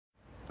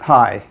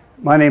Hi,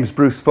 my name's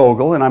Bruce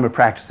Fogle and I'm a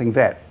practicing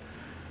vet.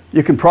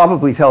 You can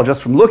probably tell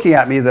just from looking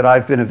at me that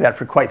I've been a vet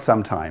for quite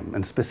some time,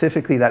 and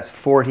specifically that's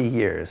 40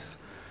 years.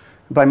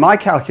 By my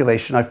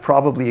calculation, I've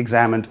probably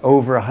examined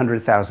over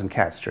 100,000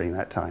 cats during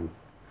that time.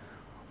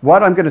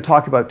 What I'm going to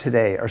talk about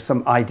today are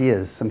some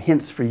ideas, some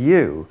hints for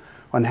you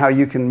on how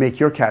you can make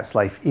your cat's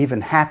life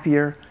even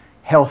happier,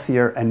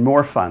 healthier, and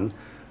more fun,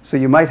 so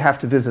you might have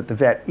to visit the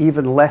vet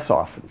even less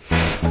often.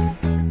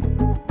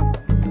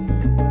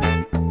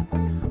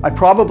 I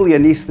probably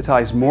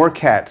anesthetize more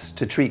cats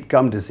to treat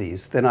gum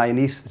disease than I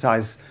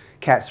anesthetize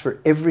cats for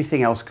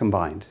everything else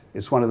combined.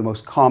 It's one of the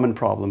most common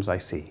problems I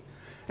see.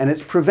 And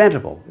it's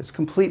preventable. It's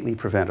completely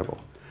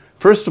preventable.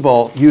 First of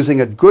all,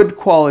 using a good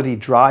quality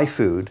dry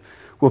food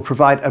will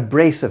provide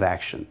abrasive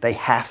action. They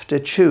have to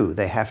chew.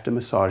 They have to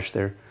massage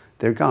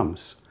their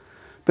gums.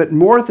 But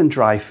more than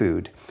dry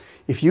food,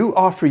 if you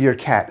offer your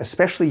cat,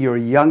 especially your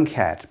young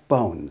cat,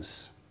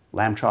 bones,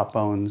 lamb chop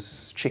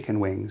bones, chicken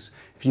wings,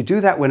 if you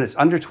do that when it's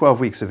under 12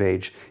 weeks of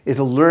age,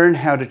 it'll learn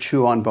how to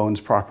chew on bones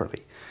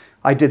properly.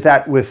 I did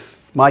that with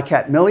my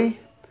cat Millie,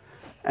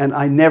 and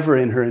I never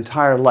in her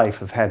entire life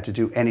have had to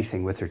do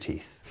anything with her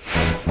teeth.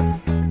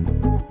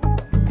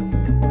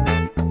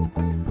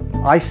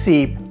 I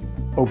see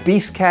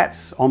obese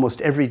cats almost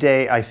every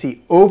day. I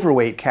see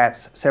overweight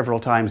cats several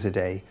times a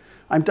day.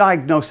 I'm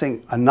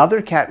diagnosing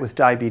another cat with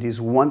diabetes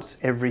once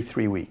every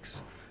 3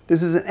 weeks.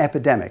 This is an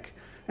epidemic.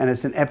 And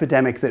it's an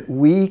epidemic that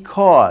we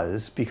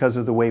cause because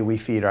of the way we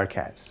feed our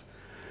cats.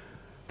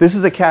 This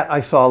is a cat I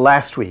saw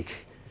last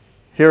week.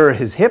 Here are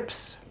his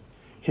hips.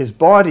 His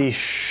body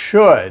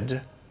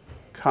should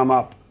come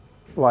up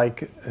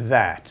like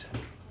that.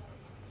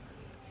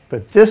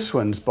 But this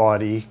one's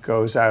body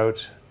goes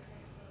out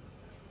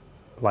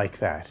like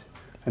that.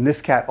 And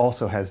this cat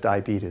also has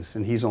diabetes,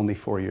 and he's only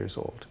 4 years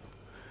old.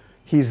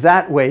 He's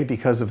that way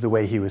because of the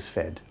way he was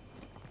fed.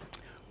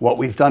 What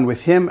we've done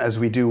with him, as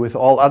we do with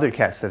all other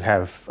cats that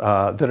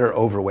are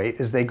overweight,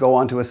 is they go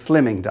onto a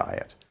slimming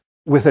diet.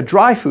 With a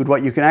dry food,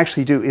 what you can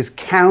actually do is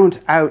count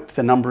out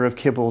the number of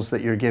kibbles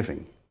that you're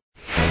giving.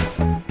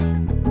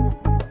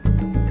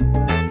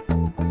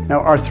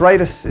 Now,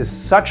 arthritis is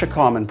such a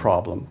common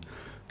problem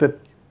that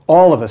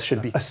all of us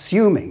should be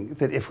assuming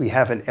that if we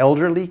have an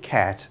elderly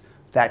cat,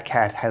 that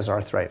cat has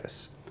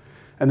arthritis.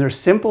 And there are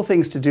simple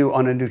things to do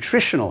on a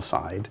nutritional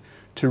side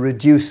to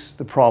reduce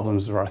the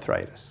problems of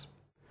arthritis.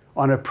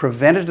 On a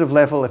preventative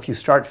level, if you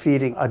start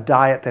feeding a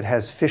diet that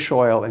has fish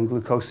oil and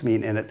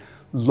glucosamine in it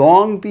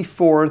long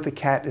before the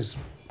cat is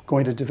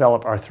going to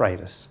develop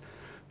arthritis,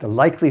 the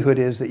likelihood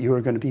is that you are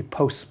going to be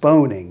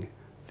postponing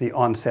the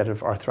onset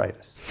of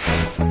arthritis.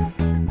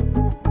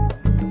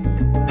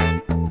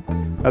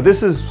 Now,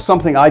 this is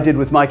something I did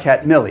with my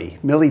cat Millie.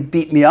 Millie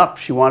beat me up.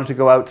 She wanted to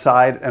go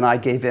outside, and I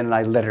gave in and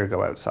I let her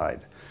go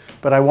outside.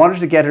 But I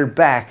wanted to get her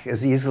back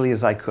as easily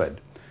as I could.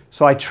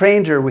 So I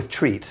trained her with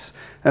treats.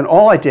 And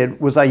all I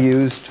did was I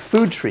used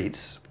food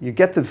treats. You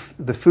get the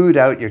food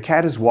out, your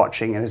cat is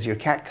watching, and as your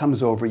cat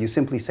comes over, you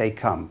simply say,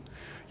 come.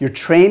 You're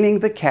training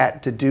the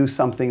cat to do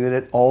something that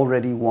it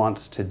already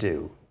wants to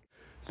do.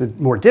 The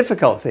more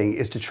difficult thing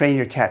is to train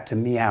your cat to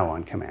meow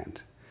on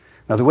command.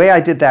 Now, the way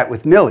I did that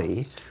with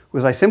Millie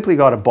was I simply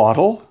got a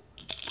bottle.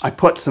 I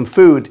put some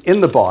food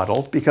in the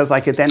bottle because I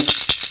could then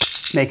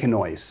make a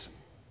noise.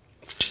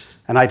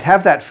 And I'd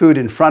have that food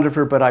in front of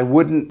her, but I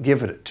wouldn't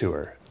give it to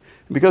her.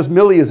 Because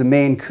Millie is a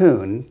Maine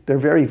Coon, they're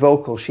very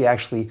vocal, she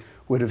actually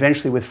would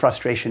eventually, with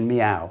frustration,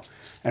 meow.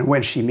 And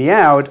when she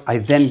meowed, I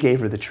then gave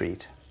her the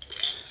treat.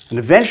 And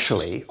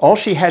eventually, all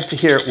she had to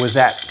hear was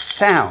that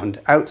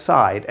sound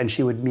outside, and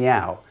she would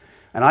meow.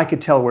 And I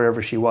could tell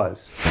wherever she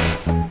was.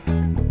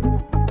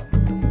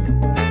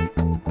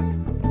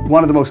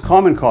 One of the most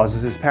common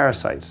causes is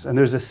parasites. And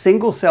there's a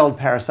single-celled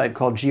parasite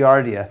called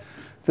Giardia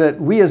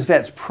that we as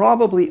vets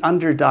probably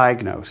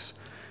underdiagnose.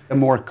 A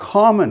more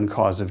common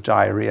cause of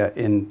diarrhea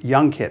in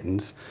young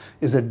kittens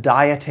is a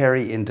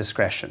dietary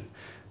indiscretion.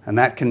 And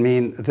that can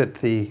mean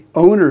that the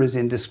owner is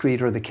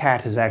indiscreet or the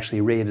cat has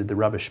actually raided the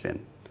rubbish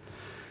bin.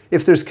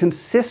 If there's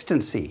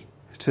consistency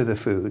to the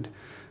food,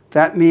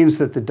 that means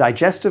that the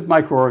digestive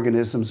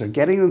microorganisms are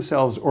getting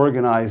themselves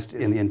organized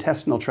in the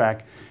intestinal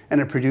tract and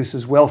it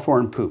produces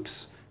well-formed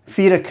poops.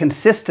 Feed a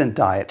consistent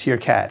diet to your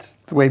cat,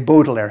 the way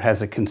Baudelaire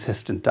has a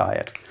consistent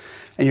diet.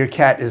 And your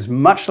cat is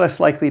much less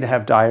likely to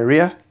have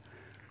diarrhea,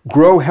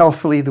 grow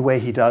healthily the way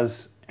he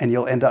does, and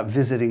you'll end up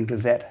visiting the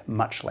vet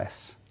much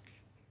less.